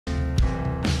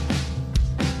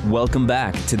Welcome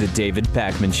back to the David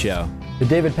Pakman Show. The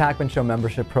David Pakman Show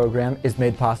membership program is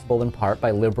made possible in part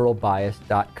by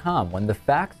liberalbias.com. When the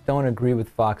facts don't agree with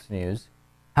Fox News,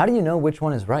 how do you know which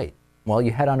one is right? Well, you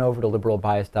head on over to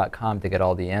liberalbias.com to get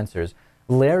all the answers.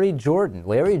 Larry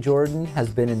Jordan has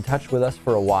been in touch with us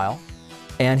for a while,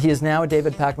 and he is now a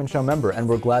David Pakman Show member, and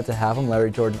we're glad to have him. Larry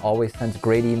Jordan always sends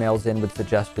great emails in with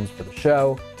suggestions for the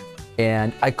show,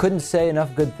 and I couldn't say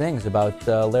enough good things about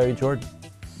Larry Jordan.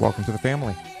 Welcome to the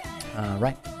family.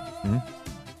 Right. Mm-hmm.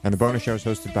 And the bonus show is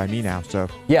hosted by me now, so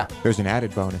yeah, there's an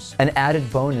added bonus. An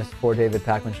added bonus for David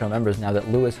Pakman Show members now that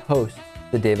Lewis hosts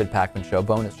the David Pakman Show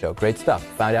bonus show. Great stuff.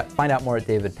 Find out more at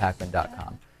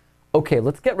davidpakman.com. Okay,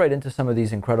 let's get right into some of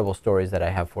these incredible stories that I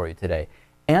have for you today.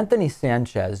 Anthony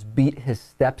Sanchez beat his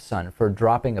stepson for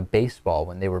dropping a baseball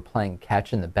when they were playing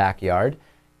catch in the backyard,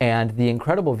 and the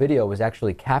incredible video was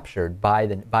actually captured by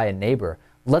a neighbor.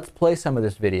 Let's play some of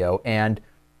this video, and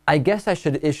I guess I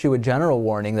should issue a general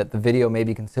warning that the video may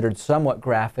be considered somewhat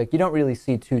graphic. You don't really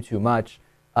see too much,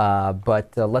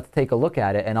 but let's take a look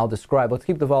at it, and I'll describe. Let's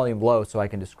keep the volume low so I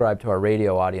can describe to our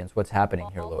radio audience what's happening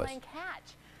here, Lewis.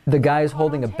 The guy is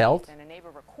holding a belt,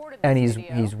 and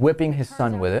he's whipping his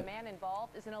son with it,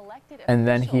 and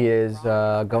then he is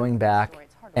going back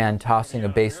and tossing a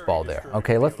baseball there.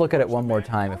 Okay, let's look at it one more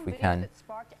time if we can.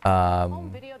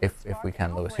 If we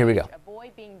can, Lewis. Here we go.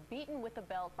 Being beaten with a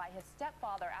belt by his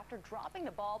stepfather after dropping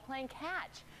the ball playing catch.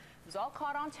 It was all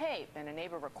caught on tape, and a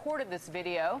neighbor recorded this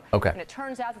video. Okay. And it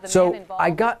turns out that the man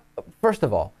involved... First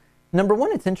of all, number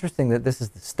one, it's interesting that this is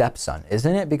the stepson,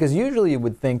 isn't it? Because usually you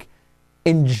would think,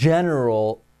 in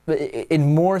general,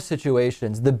 in more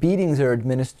situations, the beatings are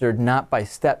administered not by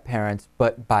step-parents,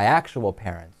 but by actual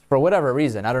parents. For whatever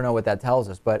reason, I don't know what that tells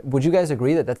us, but would you guys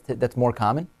agree that that's more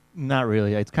common? Not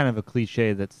really. It's kind of a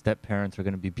cliche that step-parents are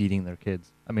going to be beating their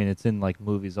kids. I mean, it's in like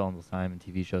movies all the time and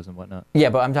TV shows and whatnot. Yeah,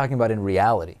 but I'm talking about in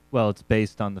reality. Well, it's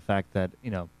based on the fact that,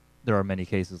 you know, there are many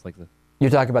cases like this. You're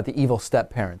talking about the evil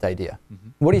step-parent idea. Mm-hmm.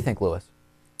 What do you think, Lewis?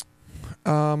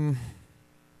 I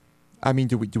mean,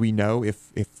 do we know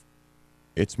if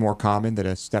it's more common that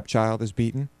a stepchild is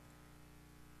beaten?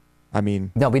 I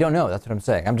mean... No, we don't know. That's what I'm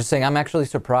saying. I'm just saying I'm actually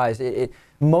surprised.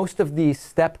 Most of the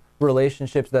step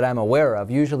relationships that I'm aware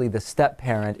of, usually the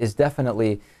step-parent is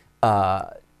definitely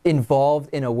involved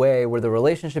in a way where the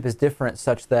relationship is different,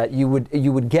 such that you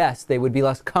would guess they would be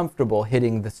less comfortable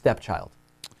hitting the stepchild.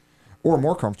 Or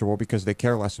more comfortable because they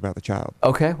care less about the child.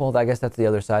 Okay, well, I guess that's the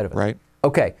other side of it. Right.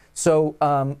 Okay, so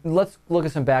let's look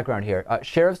at some background here.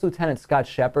 Sheriff's Lieutenant Scott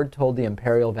Shepard told the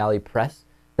Imperial Valley Press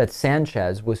that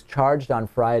Sanchez was charged on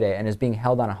Friday and is being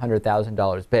held on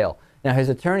 $100,000 bail. Now, his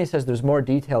attorney says there's more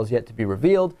details yet to be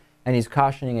revealed, and he's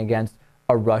cautioning against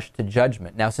a rush to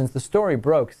judgment. Now, since the story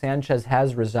broke, Sanchez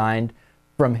has resigned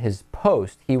from his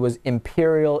post. He was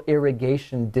Imperial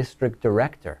Irrigation District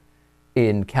Director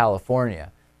in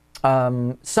California.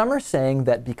 Some are saying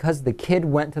that because the kid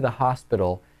went to the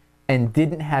hospital and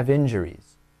didn't have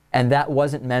injuries, and that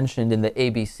wasn't mentioned in the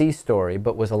ABC story,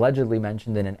 but was allegedly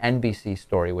mentioned in an NBC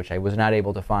story, which I was not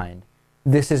able to find,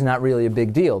 this is not really a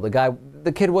big deal.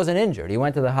 The kid wasn't injured. He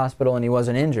went to the hospital and he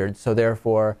wasn't injured, so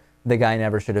therefore the guy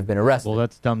never should have been arrested. Well,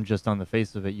 that's dumb just on the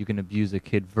face of it. You can abuse a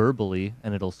kid verbally,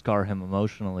 and it'll scar him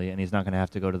emotionally, and he's not going to have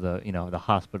to go to the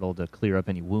hospital to clear up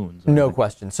any wounds. No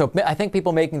question. So I think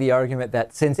people making the argument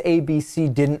that since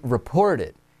ABC didn't report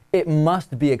it, it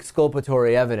must be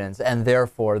exculpatory evidence, and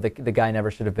therefore the guy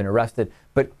never should have been arrested.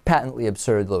 But patently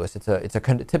absurd, Lewis. It's a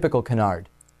typical canard.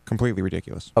 Completely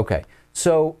ridiculous. Okay.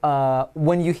 So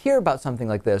when you hear about something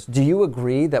like this, do you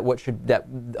agree that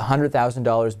that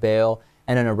 $100,000 bail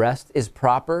and an arrest is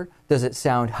proper? Does it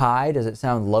sound high? Does it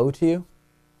sound low to you?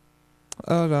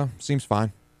 No, seems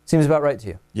fine. Seems about right to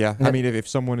you? Yeah. I mean, if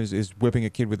someone is whipping a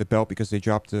kid with a belt because they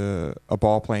dropped a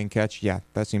ball playing catch, yeah,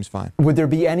 that seems fine. Would there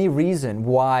be any reason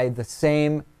why the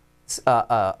same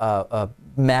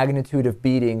magnitude of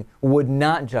beating would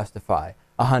not justify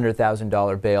a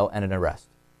 $100,000 bail and an arrest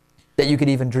that you could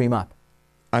even dream up?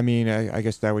 I mean, I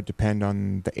guess that would depend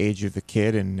on the age of the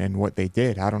kid and what they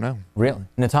did. I don't know. Really?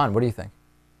 Natan, what do you think?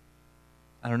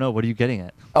 I don't know. What are you getting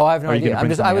at? Oh, I have no idea.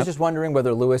 I was just wondering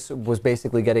whether Lewis was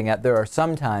basically getting at there are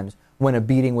some times when a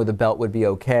beating with a belt would be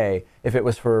okay if it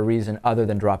was for a reason other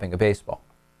than dropping a baseball.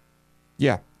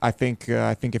 Yeah, I think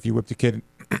if you whipped a kid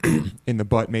in the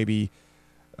butt maybe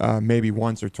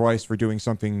once or twice for doing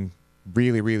something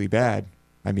really, really bad,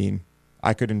 I mean,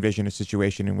 I could envision a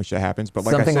situation in which that happens. But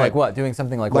like something I said, like what? Doing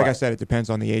something like what? Like I said, it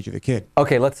depends on the age of the kid.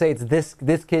 Okay, let's say it's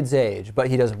this kid's age, but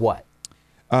he does what?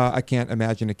 I can't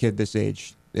imagine a kid this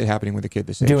age, it happening with a kid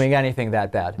this age. Doing anything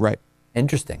that bad. Right.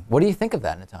 Interesting. What do you think of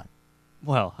that, Natan?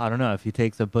 Well, I don't know. If he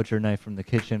takes a butcher knife from the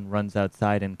kitchen, runs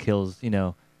outside, and kills,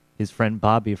 his friend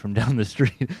Bobby from down the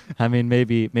street, I mean,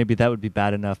 maybe that would be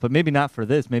bad enough. But maybe not for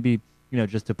this. Maybe,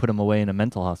 just to put him away in a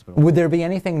mental hospital. Would there be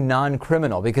anything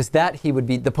non-criminal? Because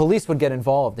the police would get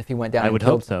involved if he went down. I would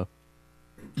hope so.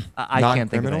 I can't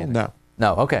think of anything. No.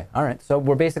 No. Okay. All right. So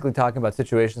we're basically talking about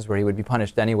situations where he would be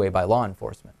punished anyway by law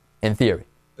enforcement, in theory.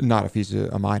 Not if he's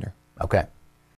a minor. Okay.